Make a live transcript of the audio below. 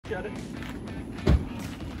Shut it.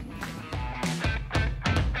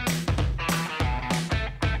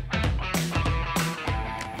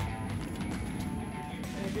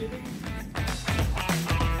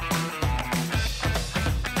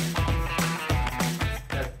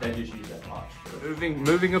 They just use that box for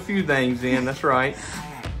moving a few things in. That's right.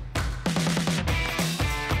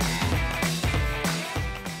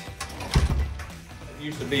 It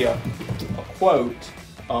used to be a quote.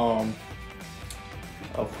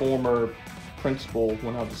 A former principal,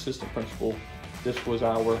 when I was assistant principal, this was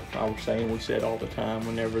our saying we said all the time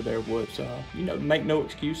whenever there was, you know, make no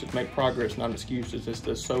excuses, make progress, not excuses. It's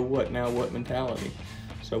the so what, now what mentality.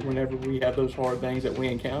 So whenever we have those hard things that we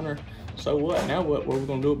encounter, so what, now what are we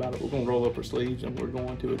going to do about it? We're going to roll up our sleeves and we're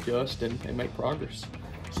going to adjust and make progress.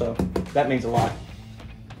 So that means a lot.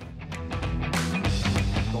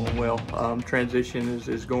 Going well. Transition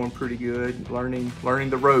is going pretty good. Learning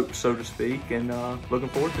the ropes, so to speak, and looking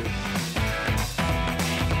forward to it.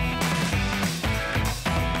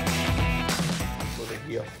 What a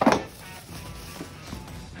gift.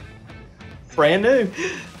 Brand new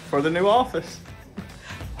for the new office.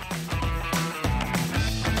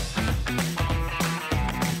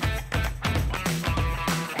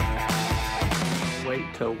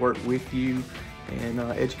 Wait to work with you and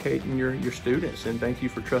educating your students, and thank you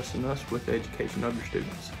for trusting us with the education of your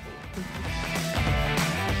students.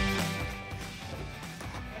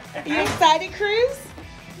 Are you excited, Cruz?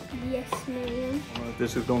 Yes, ma'am.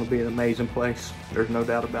 This is going to be an amazing place. There's no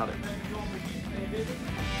doubt about it.